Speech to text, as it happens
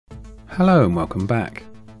Hello and welcome back.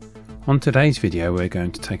 On today's video we're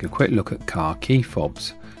going to take a quick look at car key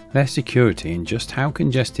fobs, their security and just how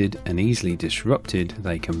congested and easily disrupted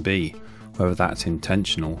they can be, whether that's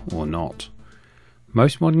intentional or not.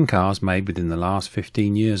 Most modern cars made within the last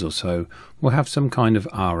 15 years or so will have some kind of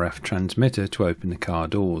RF transmitter to open the car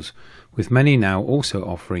doors, with many now also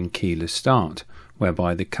offering keyless start,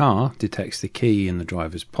 whereby the car detects the key in the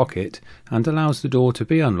driver's pocket and allows the door to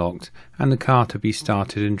be unlocked and the car to be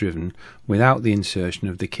started and driven without the insertion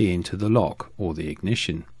of the key into the lock or the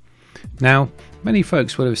ignition. Now, many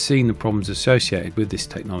folks will have seen the problems associated with this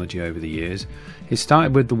technology over the years. It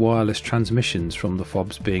started with the wireless transmissions from the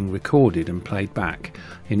fobs being recorded and played back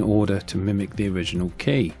in order to mimic the original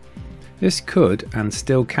key. This could and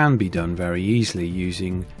still can be done very easily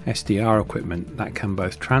using SDR equipment that can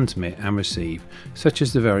both transmit and receive, such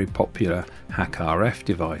as the very popular HackRF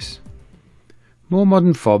device. More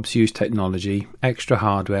modern fobs use technology, extra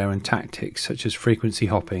hardware and tactics such as frequency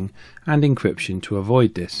hopping and encryption to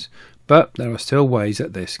avoid this, but there are still ways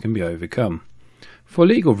that this can be overcome. For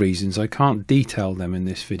legal reasons I can't detail them in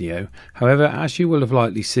this video, however as you will have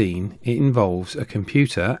likely seen, it involves a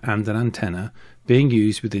computer and an antenna being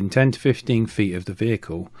used within 10 to 15 feet of the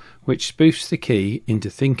vehicle, which spoofs the key into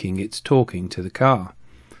thinking it's talking to the car,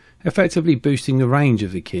 effectively boosting the range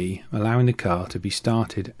of the key, allowing the car to be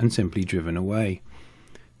started and simply driven away.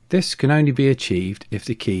 This can only be achieved if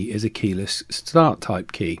the key is a keyless start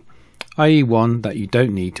type key, i.e. one that you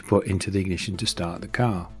don't need to put into the ignition to start the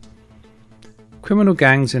car. Criminal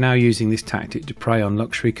gangs are now using this tactic to prey on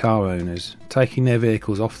luxury car owners, taking their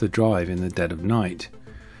vehicles off the drive in the dead of night.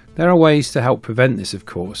 There are ways to help prevent this of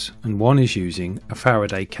course, and one is using a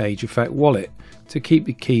Faraday cage effect wallet to keep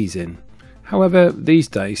the keys in. However, these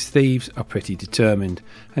days thieves are pretty determined,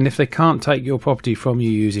 and if they can't take your property from you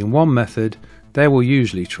using one method, they will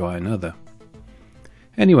usually try another.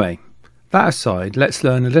 Anyway, that aside, let's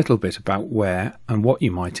learn a little bit about where and what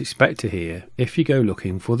you might expect to hear if you go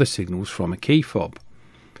looking for the signals from a key fob.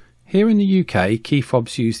 Here in the UK, key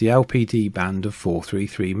fobs use the LPD band of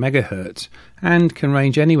 433 MHz and can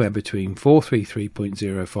range anywhere between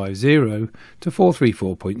 433.050 to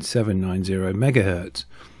 434.790 MHz,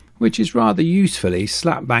 which is rather usefully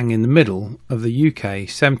slap bang in the middle of the UK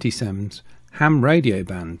 77's ham radio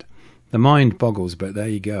band. The mind boggles, but there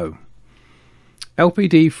you go.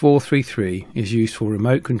 LPD 433 is used for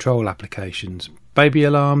remote control applications, baby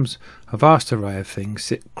alarms, a vast array of things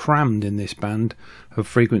sit crammed in this band of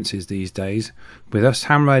frequencies these days, with us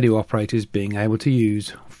ham radio operators being able to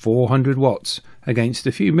use 400 watts against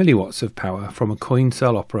a few milliwatts of power from a coin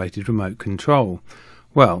cell operated remote control.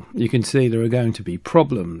 Well, you can see there are going to be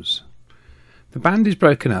problems. The band is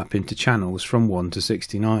broken up into channels from 1 to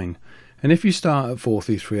 69. And if you start at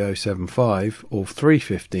 433.075 or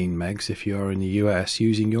 315 megs if you are in the US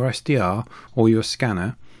using your SDR or your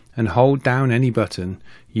scanner and hold down any button,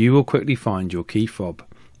 you will quickly find your key fob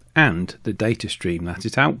and the data stream that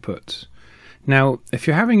it outputs. Now, if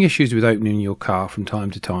you're having issues with opening your car from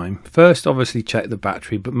time to time, first obviously check the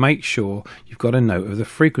battery, but make sure you've got a note of the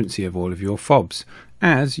frequency of all of your fobs,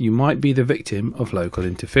 as you might be the victim of local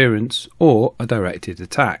interference or a directed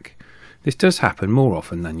attack. This does happen more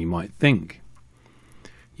often than you might think.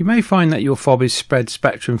 You may find that your fob is spread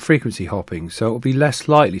spectrum frequency hopping, so it will be less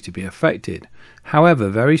likely to be affected. However,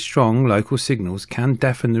 very strong local signals can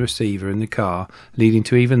deafen the receiver in the car, leading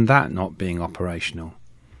to even that not being operational.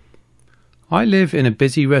 I live in a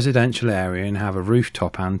busy residential area and have a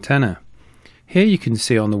rooftop antenna. Here you can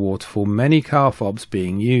see on the waterfall many car fobs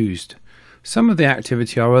being used. Some of the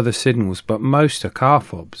activity are other signals, but most are car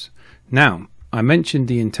fobs. Now, I mentioned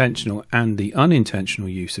the intentional and the unintentional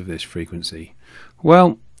use of this frequency.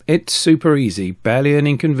 Well, it's super easy, barely an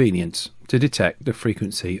inconvenience, to detect the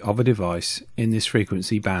frequency of a device in this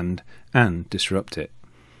frequency band and disrupt it.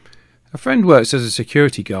 A friend works as a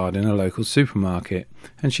security guard in a local supermarket,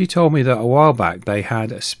 and she told me that a while back they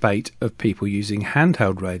had a spate of people using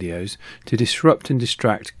handheld radios to disrupt and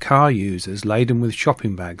distract car users laden with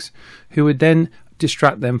shopping bags, who would then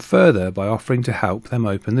distract them further by offering to help them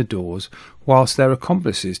open the doors whilst their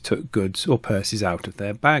accomplices took goods or purses out of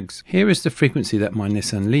their bags. Here is the frequency that my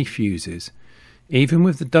Nissan Leaf uses. Even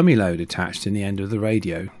with the dummy load attached in the end of the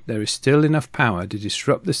radio, there is still enough power to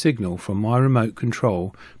disrupt the signal from my remote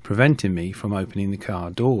control, preventing me from opening the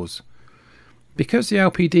car doors. Because the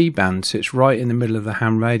LPD band sits right in the middle of the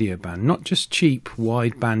ham radio band, not just cheap,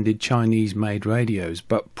 wide-banded Chinese-made radios,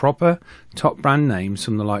 but proper, top brand names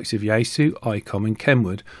from the likes of Yaesu, ICOM and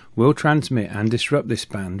Kenwood will transmit and disrupt this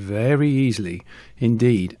band very easily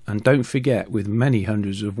indeed, and don't forget with many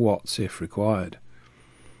hundreds of watts if required.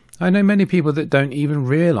 I know many people that don't even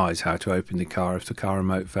realise how to open the car if the car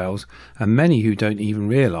remote fails, and many who don't even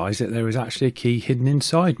realise that there is actually a key hidden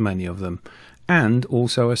inside many of them, and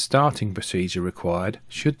also a starting procedure required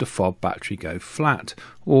should the fob battery go flat,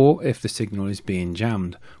 or if the signal is being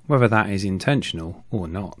jammed, whether that is intentional or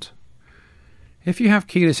not. If you have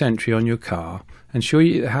keyless entry on your car, ensure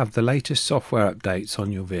you have the latest software updates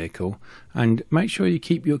on your vehicle, and make sure you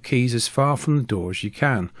keep your keys as far from the door as you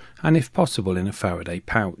can, and if possible in a Faraday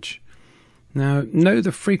pouch. Now, know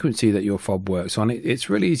the frequency that your fob works on. It's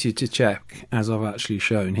really easy to check, as I've actually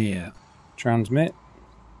shown here. Transmit.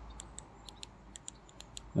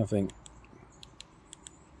 Nothing.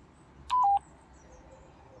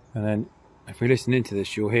 And then if we listen into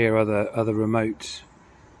this, you'll hear other remotes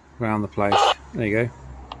around the place. There you go.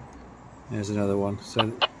 There's another one.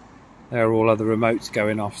 So there are all other remotes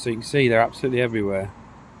going off, so you can see they're absolutely everywhere.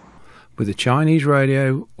 With a Chinese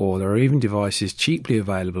radio, or there are even devices cheaply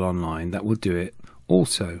available online that will do it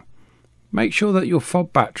also. Make sure that your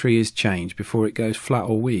fob battery is changed before it goes flat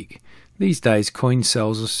or weak. These days coin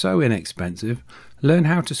cells are so inexpensive. Learn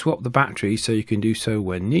how to swap the battery so you can do so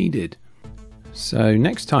when needed. So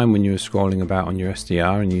next time when you're scrolling about on your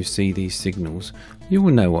SDR and you see these signals, you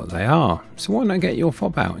will know what they are. So why not get your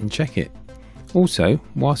fob out and check it? Also,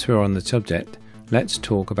 whilst we're on the subject, let's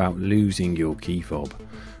talk about losing your key fob.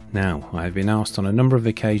 Now, I have been asked on a number of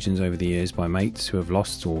occasions over the years by mates who have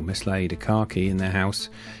lost or mislaid a car key in their house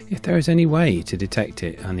if there is any way to detect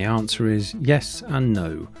it, and the answer is yes and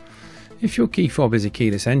no. If your key fob is a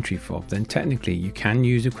keyless entry fob, then technically you can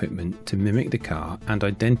use equipment to mimic the car and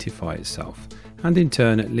identify itself, and in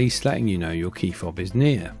turn at least letting you know your key fob is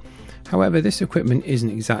near. However, this equipment isn't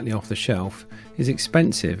exactly off the shelf, is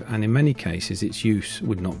expensive, and in many cases its use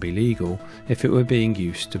would not be legal if it were being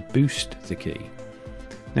used to boost the key.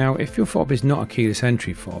 Now, if your fob is not a keyless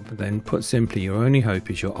entry fob, then put simply your only hope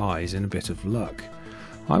is your eyes and a bit of luck.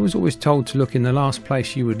 I was always told to look in the last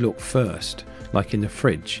place you would look first, like in the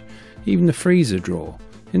fridge, even the freezer drawer,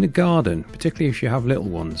 in the garden, particularly if you have little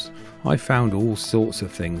ones. I found all sorts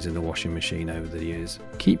of things in the washing machine over the years.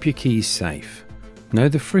 Keep your keys safe. Know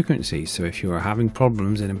the frequency, so if you are having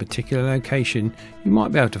problems in a particular location, you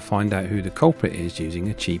might be able to find out who the culprit is using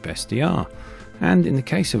a cheap SDR. And in the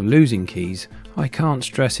case of losing keys, I can't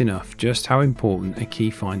stress enough just how important a key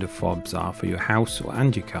finder fobs are for your house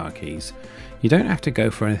and your car keys. You don't have to go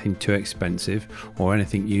for anything too expensive or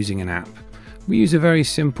anything using an app. We use a very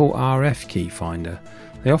simple RF key finder.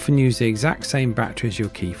 They often use the exact same battery as your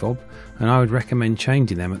key fob, and I would recommend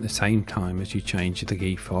changing them at the same time as you change the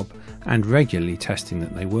key fob and regularly testing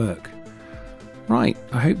that they work. Right,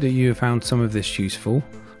 I hope that you have found some of this useful.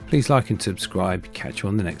 Please like and subscribe. Catch you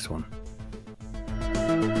on the next one.